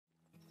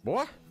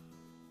Boy?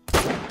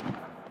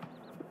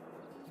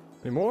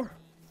 Any more?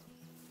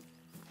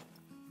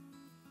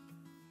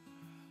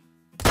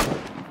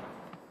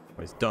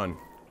 Oh, he's done.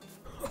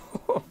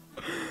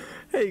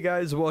 Hey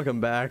guys, welcome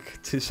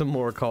back to some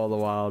more Call of the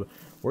Wild.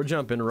 We're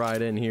jumping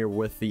right in here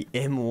with the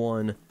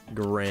M1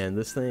 Garand.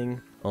 This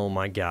thing, oh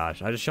my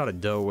gosh. I just shot a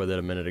doe with it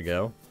a minute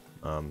ago.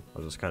 I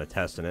was just kind of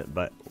testing it,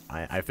 but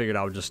I figured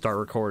I would just start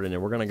recording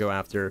and we're gonna go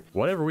after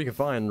whatever we can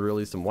find,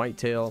 really. Some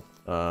whitetail,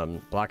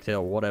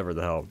 blacktail, whatever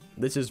the hell.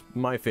 This is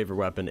my favorite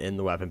weapon in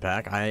the weapon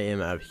pack. I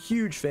am a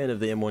huge fan of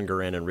the M1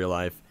 Garand in real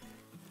life.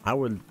 I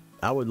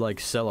would like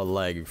sell a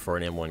leg for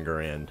an M1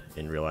 Garand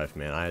in real life,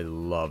 man. I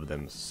love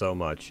them so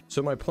much.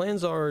 So my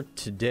plans are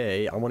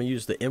today, I want to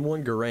use the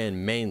M1 Garand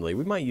mainly.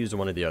 We might use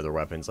one of the other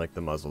weapons like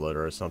the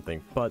muzzleloader or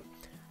something, but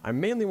I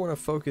mainly want to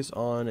focus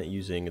on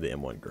using the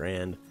M1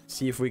 Garand.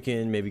 See if we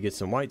can maybe get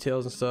some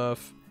whitetails and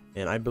stuff.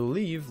 And I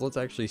believe, let's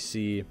actually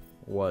see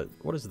what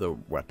is the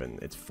weapon.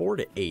 It's 4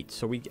 to 8,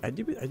 so I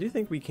do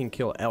think we can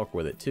kill elk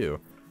with it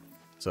too.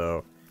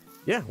 So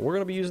yeah, we're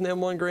gonna be using the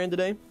M1 Garand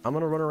today. I'm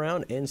gonna run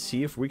around and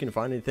see if we can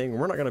find anything.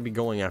 We're not gonna be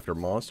going after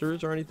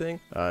monsters or anything.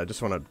 I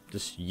just want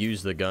to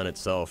use the gun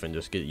itself and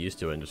just get used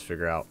to it and just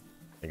figure out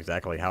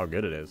exactly how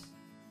good it is.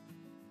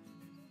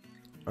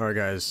 All right,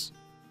 guys.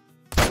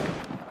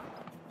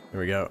 There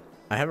we go.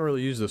 I haven't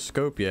really used the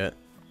scope yet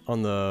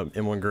on the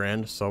M1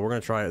 Garand, so we're gonna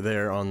try it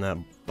there on that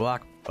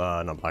black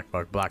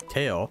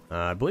tail.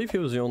 I believe he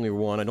was the only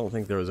one. I don't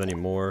think there was any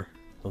more.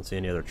 Don't see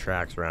any other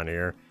tracks around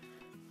here.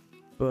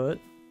 But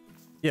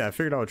yeah, I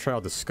figured I would try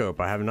out the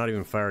scope. I have not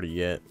even fired it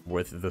yet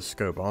with the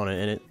scope on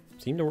it, and it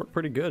seemed to work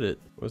pretty good. It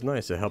was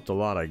nice. It helped a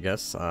lot, I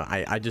guess.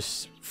 I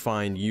just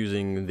find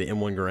using the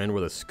M1 Garand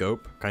with a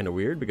scope kind of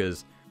weird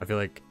because I feel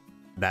like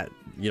that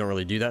you don't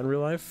really do that in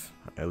real life.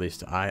 At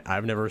least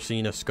I've never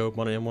seen a scope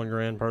on an M1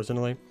 Garand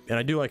personally, and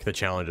I do like the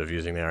challenge of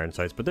using the iron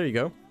sights. But there you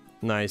go,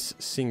 nice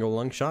single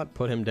lung shot,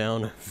 put him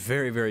down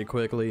very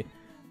quickly.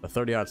 The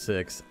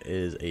 30-06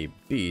 is a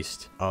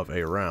beast of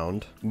a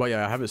round. But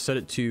yeah, I have it set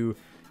it to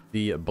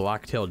the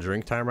blacktail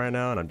drink time right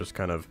now, and I'm just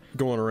kind of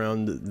going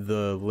around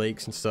the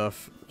lakes and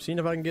stuff, seeing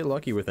if I can get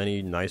lucky with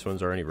any nice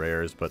ones or any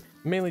rares, but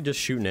mainly just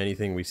shooting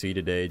anything we see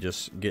today,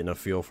 just getting a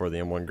feel for the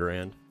M1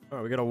 Garand. All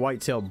right, we got a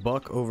whitetail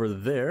buck over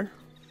there.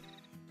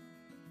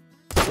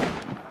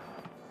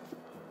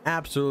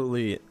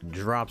 Absolutely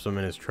drops him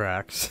in his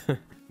tracks.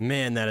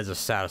 Man, that is a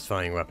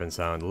satisfying weapon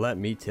sound, let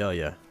me tell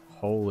you.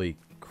 Holy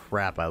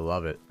crap, I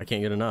love it. I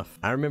can't get enough.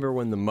 I remember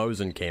when the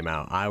Mosin came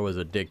out, I was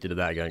addicted to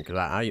that gun because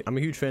I'm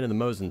a huge fan of the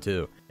Mosin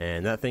too,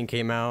 and that thing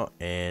came out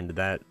and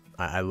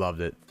I loved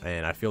it,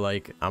 and I feel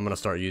like I'm gonna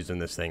start using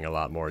this thing a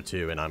lot more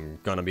too, and I'm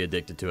gonna be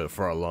addicted to it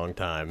for a long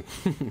time.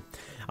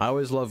 I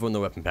always love when the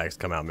weapon packs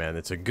come out, man.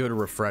 It's a good,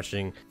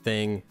 refreshing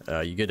thing.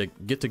 You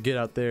get to get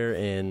out there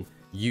and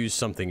use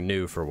something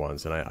new for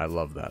once, and I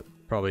love that.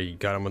 Probably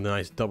got him with a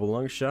nice double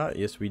lung shot.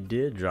 Yes, we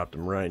did. Dropped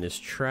him right in his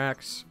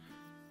tracks.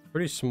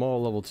 Pretty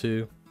small level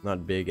 2,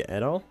 not big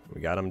at all. We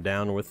got him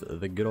down with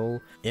the good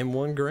old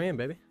M1 Garand,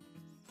 baby.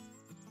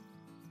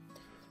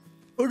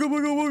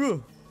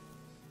 Wugga.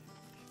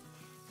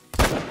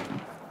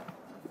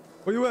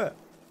 Where you at?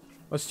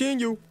 I seen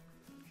you.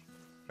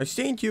 I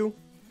seen you.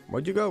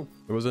 Where'd you go?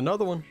 There was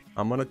another one.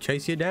 I'm gonna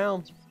chase you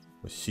down.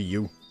 I'll see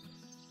you.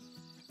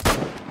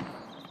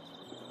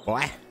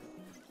 Boy,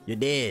 you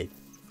did.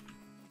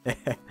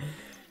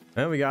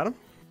 And we got him.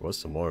 What's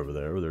some more over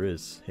there? Oh, there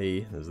is.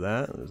 Hey, there's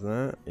that. There's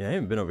that. Yeah, I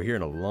haven't been over here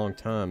in a long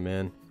time,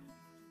 man.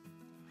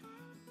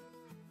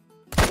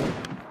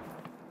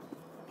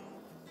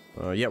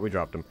 Yeah, we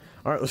dropped him.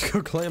 All right, let's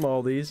go claim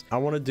all these. I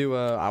want to do.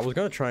 I was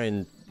gonna try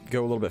and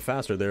go a little bit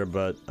faster there,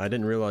 but I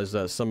didn't realize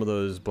that some of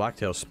those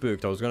blacktails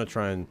spooked. I was gonna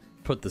try and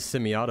put the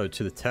semi-auto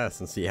to the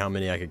test and see how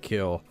many I could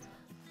kill,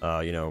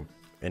 you know,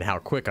 and how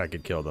quick I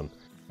could kill them.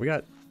 We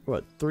got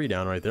what, 3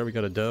 down right there. We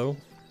got a doe,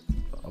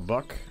 a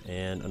buck,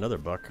 and another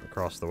buck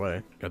across the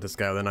way. Got this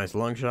guy with a nice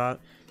lung shot.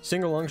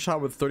 Single lung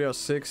shot with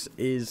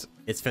 30-06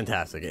 it's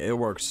fantastic. It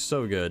works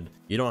so good.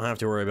 You don't have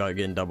to worry about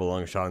getting double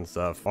lung shot and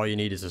stuff. All you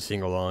need is a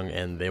single lung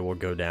and they will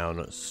go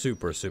down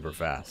super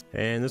fast.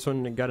 And this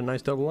one got a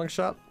nice double lung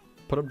shot.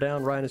 Put him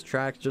down right in his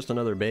tracks. Just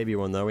another baby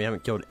one though. We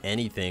haven't killed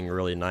anything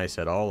really nice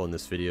at all in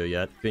this video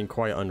yet. Been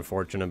quite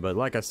unfortunate, but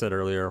like I said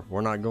earlier,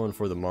 we're not going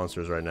for the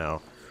monsters right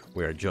now.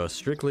 We are just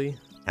strictly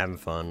having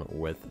fun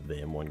with the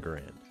M1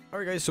 Garand.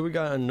 Alright guys, so we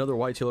got another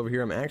whitetail over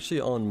here. I'm actually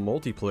on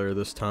multiplayer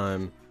this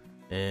time,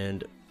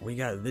 and we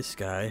got this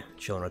guy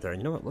chilling right there. And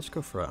you know what? Let's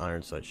go for an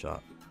iron sight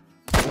shot.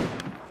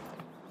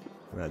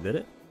 That did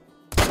it.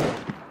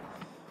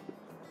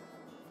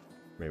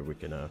 Maybe we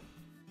can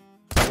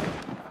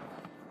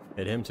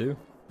hit him too.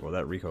 Well,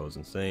 that recoil is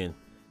insane.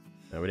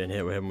 We didn't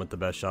hit him with the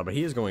best shot, but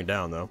he is going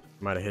down though.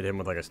 Might have hit him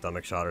with like a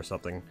stomach shot or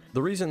something.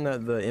 The reason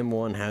that the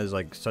M1 has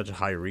like such a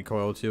high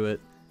recoil to it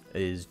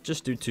is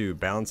just due to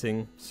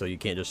balancing, so you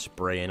can't just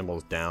spray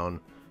animals down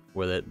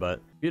with it.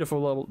 But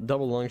beautiful level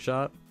double lung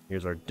shot.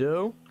 Here's our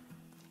doe,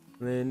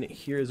 and then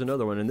here's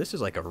another one, and this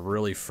is like a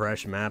really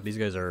fresh map. These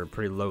guys are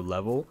pretty low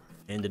level,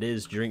 and it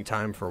is drink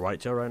time for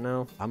whitetail right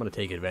now. I'm gonna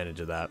take advantage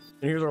of that.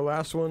 And here's our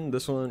last one.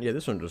 This one, yeah,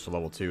 this one just a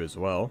level 2 as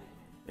well.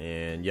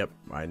 And yep,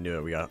 I knew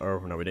it. We got, oh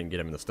no, we didn't get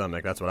him in the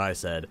stomach. That's what I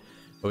said.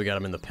 But we got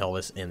him in the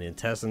pelvis and the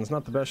intestines.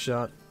 Not the best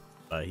shot.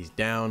 He's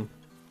down.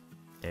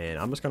 And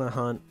I'm just gonna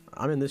hunt.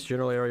 I'm in this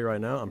general area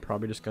right now. I'm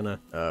probably just gonna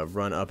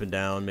run up and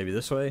down, maybe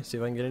this way, see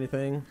if I can get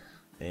anything.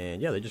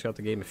 And yeah, they just got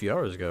the game a few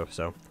hours ago,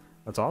 so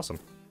that's awesome.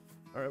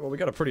 All right, well, we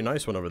got a pretty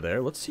nice one over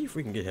there. Let's see if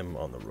we can get him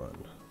on the run.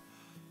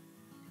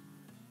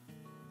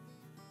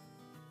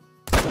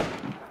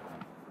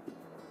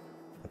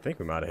 I think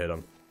we might have hit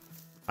him.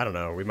 I don't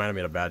know. We might have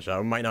made a bad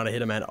shot. We might not have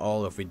hit him at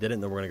all. If we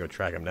didn't, then we're gonna go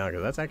track him down,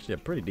 because that's actually a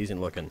pretty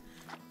decent looking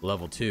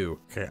level 2.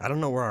 Okay, I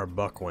don't know where our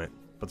buck went,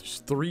 but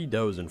there's 3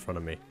 does in front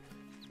of me.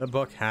 That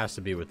buck has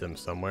to be with them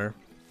somewhere.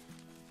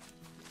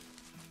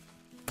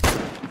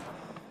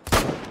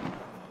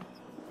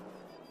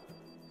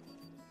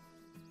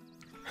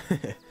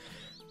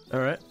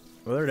 Alright,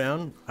 well, they're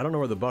down. I don't know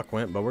where the buck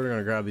went, but we're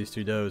gonna grab these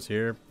 2 does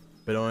here.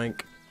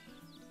 Badoink.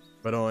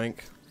 Badoink.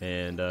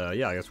 And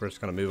yeah, I guess we're just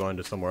gonna move on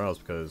to somewhere else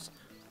because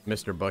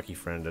Mr. Bucky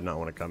friend did not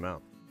want to come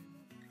out.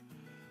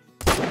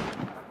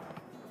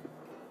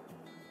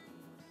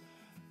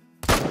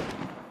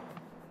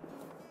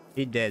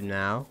 He dead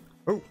now.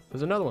 Oh,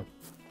 there's another one.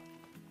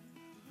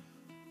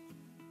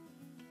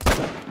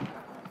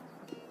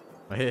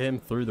 I hit him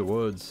through the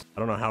woods. I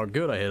don't know how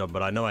good I hit him,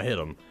 but I know I hit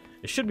him.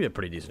 It should be a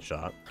pretty decent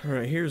shot. All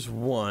right, here's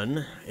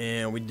one,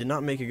 and we did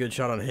not make a good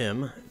shot on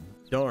him.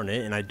 Darn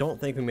it, and I don't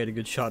think we made a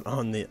good shot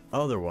on the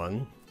other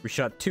one. We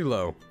shot too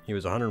low. He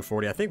was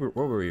 140. I think, what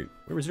were we?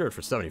 We were zeroed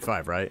for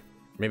 75, right?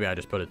 Maybe I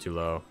just put it too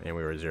low, and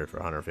we were zeroed for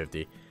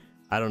 150.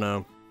 I don't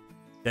know.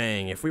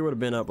 Dang, if we would have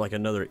been up like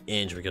another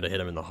inch, we could have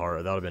hit him in the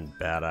heart. That would have been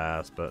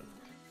badass, but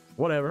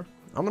whatever.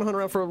 I'm gonna hunt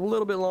around for a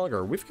little bit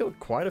longer. We've killed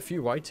quite a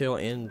few whitetail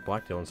and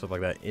blacktail and stuff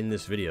like that in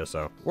this video,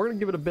 so we're gonna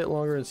give it a bit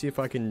longer and see if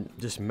I can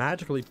just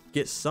magically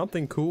get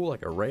something cool,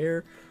 like a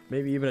rare,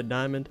 maybe even a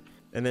diamond.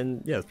 And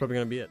then, yeah, that's probably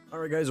gonna be it. All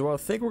right, guys, well, I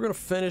think we're gonna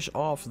finish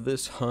off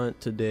this hunt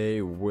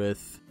today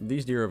with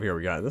these deer over here.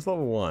 We got this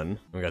level 1,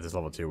 we got this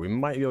level 2. We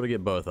might be able to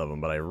get both of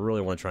them, but I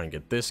really want to try and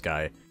get this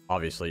guy.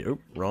 Obviously,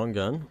 oop, wrong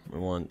gun. We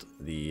want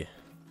the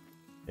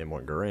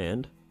M1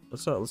 Garand.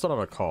 Let's not have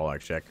a call,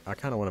 actually. I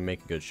kind of want to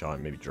make a good shot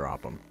and maybe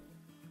drop him.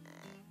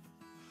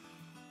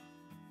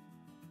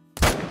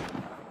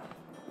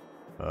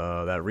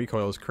 That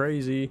recoil is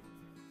crazy.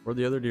 Where'd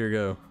the other deer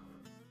go?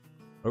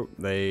 Oh,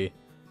 they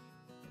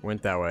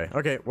went that way.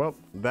 Okay, well,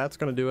 that's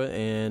gonna do it.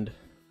 And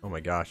oh my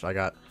gosh, I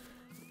got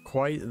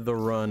quite the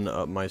run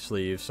up my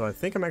sleeve. So I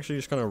think I'm actually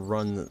just gonna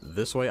run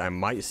this way. I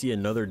might see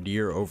another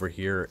deer over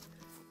here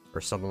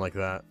or something like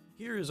that.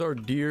 Here is our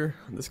deer.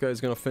 This guy's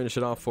gonna finish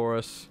it off for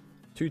us.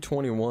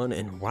 221,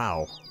 and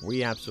wow,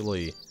 we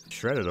absolutely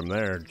shredded him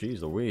there.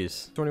 Jeez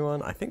Louise.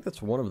 21, I think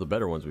that's one of the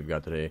better ones we've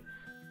got today.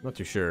 Not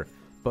too sure.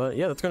 But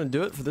yeah, that's gonna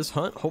do it for this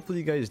hunt. Hopefully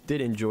you guys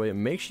did enjoy it.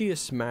 Make sure you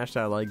smash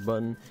that like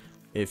button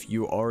if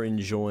you are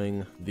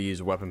enjoying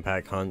these weapon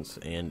pack hunts,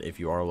 and if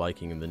you are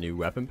liking the new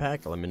weapon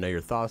pack. Let me know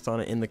your thoughts on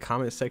it in the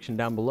comment section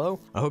down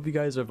below. I hope you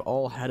guys have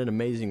all had an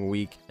amazing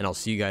week, and I'll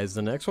see you guys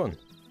in the next one.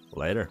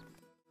 Later.